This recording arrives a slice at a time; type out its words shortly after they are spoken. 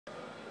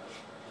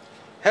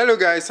Hello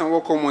guys, and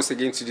welcome once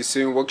again to the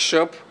sewing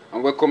workshop,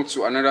 and welcome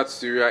to another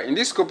tutorial. In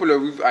this couple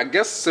of weeks, I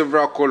get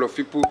several call of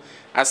people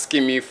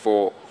asking me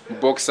for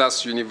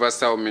boxers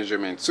universal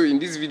measurement. So in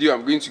this video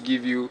I'm going to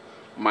give you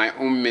my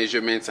own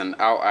measurements and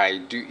how I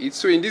do it.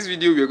 So in this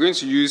video we are going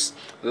to use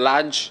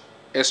large,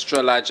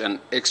 extra large and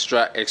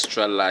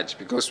extra large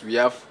because we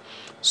have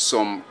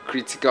some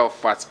critical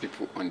fat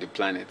people on the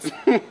planet.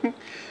 If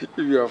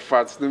you are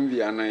fat, don't be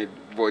annoyed,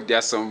 but there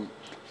are some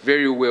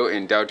very well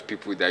endowed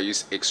people that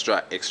use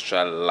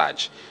extra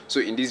large. So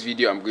in this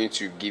video I'm going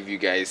to give you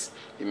guys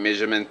a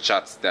measurement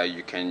chart that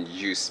you can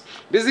use.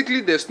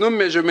 Basically there's no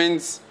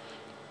measurements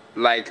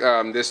like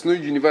there's no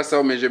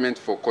universal measurement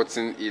for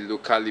cutting a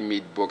locally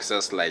made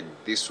boxers like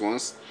these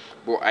ones,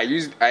 but I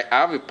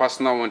have a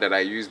personal one that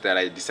I use that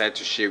I decided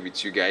to share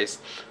with you guys.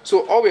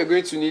 So all we're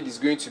going to need is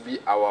going to be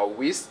our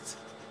waist,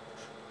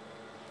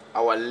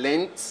 our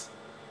length,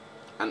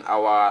 and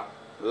our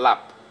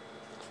lap,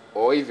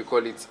 or if you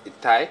call it a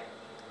tie,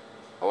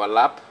 our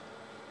lap,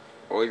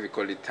 or if you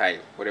call it tie,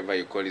 whatever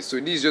you call it. So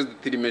these are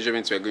just the three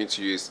measurements we're going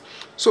to use.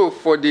 So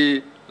for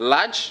the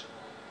large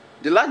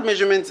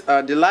measurement,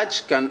 the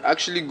large can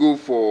actually go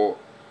for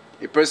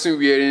a person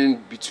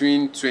wearing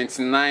between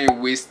 28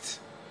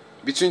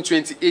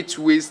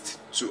 waist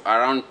to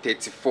around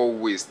 34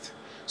 waist.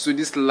 So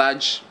this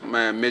large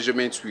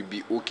measurement will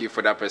be okay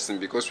for that person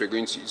because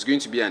it's going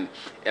to be an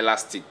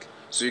elastic.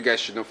 So you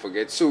guys should not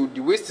forget. So the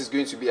waist is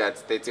going to be at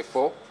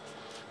 34.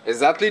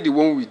 Exactly the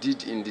one we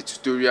did in the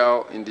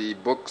tutorial, in the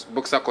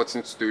boxer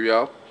cutting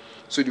tutorial.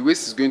 So the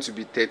waist is going to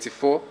be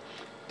 34,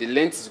 the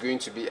length is going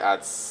to be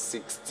at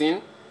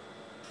 16,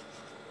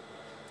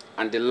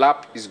 and the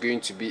lap is going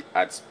to be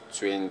at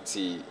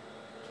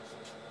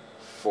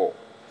 24,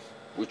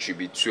 which will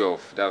be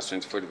 12. That's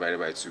 24 divided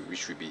by 2,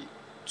 which will be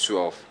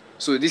 12.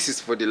 So this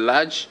is for the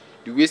large.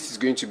 The waist is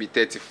going to be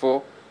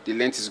 34, the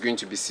length is going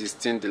to be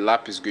 16, the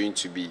lap is going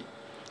to be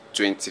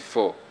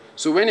 24.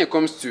 So when it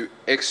comes to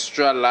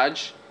extra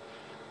large,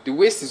 the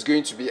waist is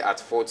going to be at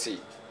 40.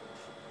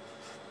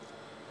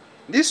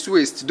 This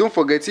waist, don't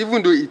forget,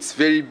 even though it's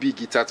very big,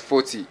 it's at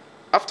 40.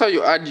 After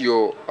you add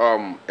your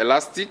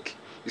elastic,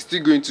 it's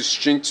still going to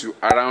shrink to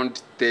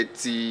around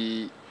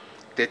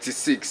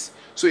 36.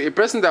 So a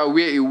person that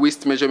wear a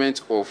waist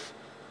measurement of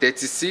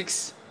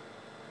 36,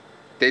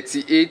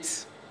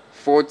 38,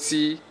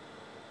 40,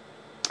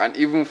 and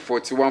even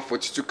 41,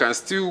 42 can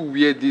still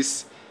wear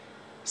this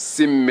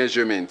same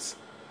measurement.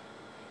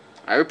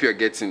 I hope you're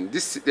getting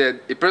this.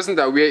 A person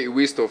that wear a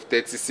waist of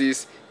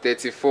 36,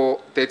 34,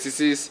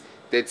 36,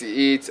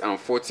 38 and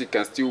 40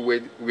 can still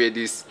wear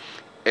this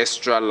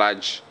extra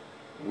large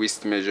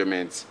waist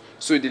measurement.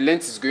 So the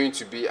length is going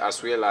to be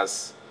as well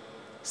as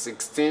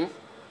 16,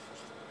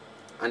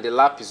 and the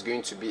lap is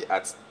going to be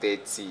at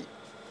 30.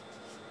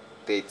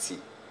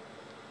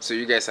 So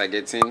you guys are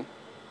getting,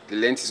 the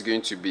length is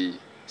going to be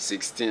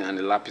 16 and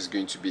the lap is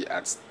going to be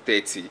at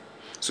 30.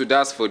 So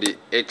that's for the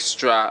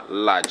extra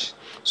large.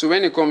 So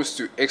when it comes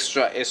to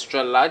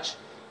extra large,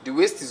 the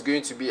waist is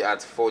going to be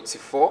at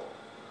 44.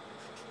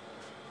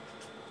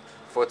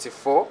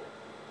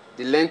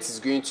 The length is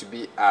going to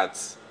be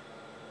at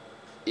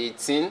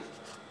 18,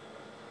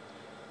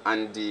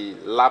 and the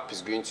lap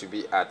is going to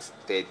be at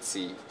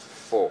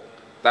 34.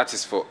 That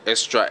is for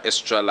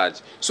extra large.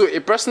 So a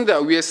person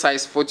that wears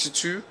size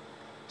 42,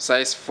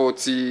 size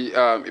 40,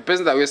 a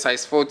person that wears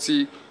size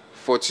 40,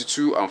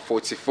 42 and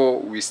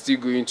 44, we're still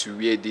going to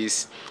wear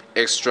this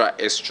extra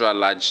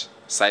large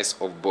size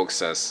of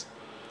boxers,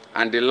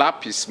 and the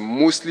lap is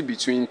mostly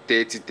between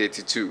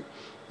 30-32.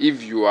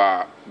 If you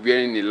are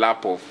wearing a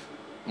lap of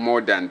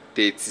more than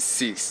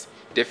 36,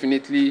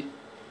 definitely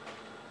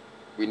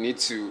we need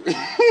to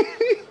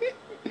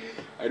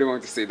I don't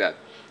want to say that,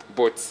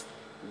 but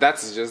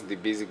that is just the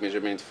basic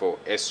measurement for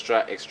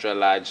extra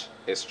large,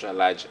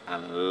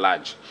 and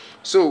large.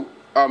 So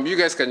you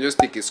guys can just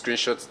take a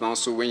screenshot now,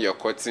 so when you're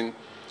cutting,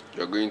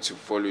 you're going to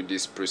follow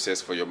this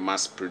process for your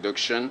mass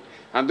production.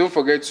 And don't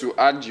forget to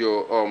add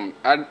your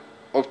add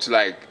up to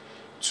like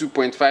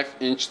 2.5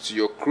 inch to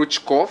your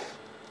crotch cuff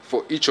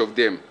for each of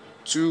them.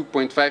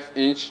 2.5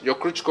 inch your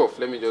crotch cuff.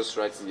 Let me just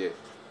write it here.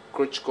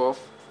 Crotch cuff,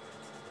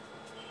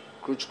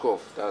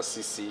 that's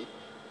CC.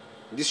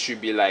 This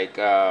should be like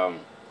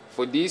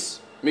for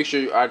this, make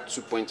sure you add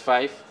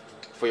 2.5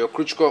 for your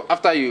crotch cuff.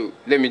 After you,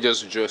 let me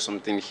just draw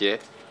something here.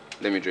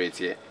 Let me draw it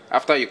here.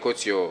 After you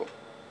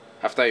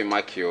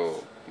mark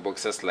your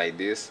boxers like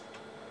this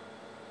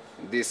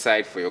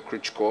side for your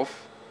crotch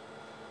cuff,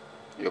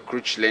 your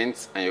crotch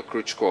length, and your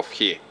crotch cuff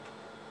here,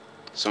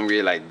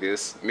 somewhere like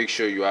this. Make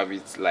sure you have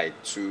it like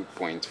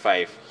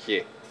 2.5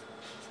 here.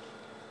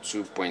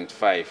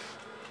 2.5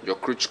 your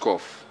crotch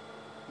cuff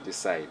this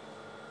side.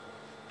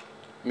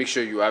 Make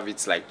sure you have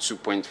it like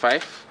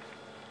 2.5.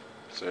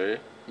 Sorry.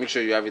 Make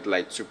sure you have it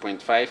like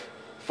 2.5.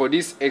 For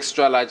this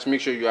extra large, make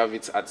sure you have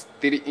it at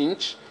 3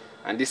 inch,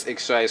 and this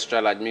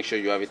extra large, make sure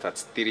you have it at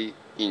 3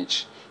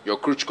 inch. Your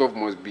crotch cuff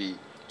must be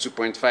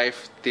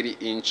 2.5, 3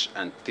 inch,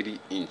 and 3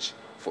 inch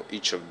for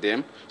each of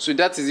them. So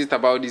that is it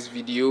about this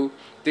video.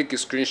 Take a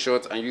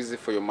screenshot and use it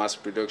for your mass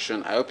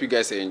production. I hope you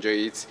guys enjoy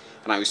it,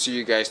 and I will see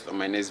you guys on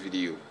my next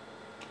video.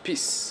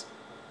 Peace.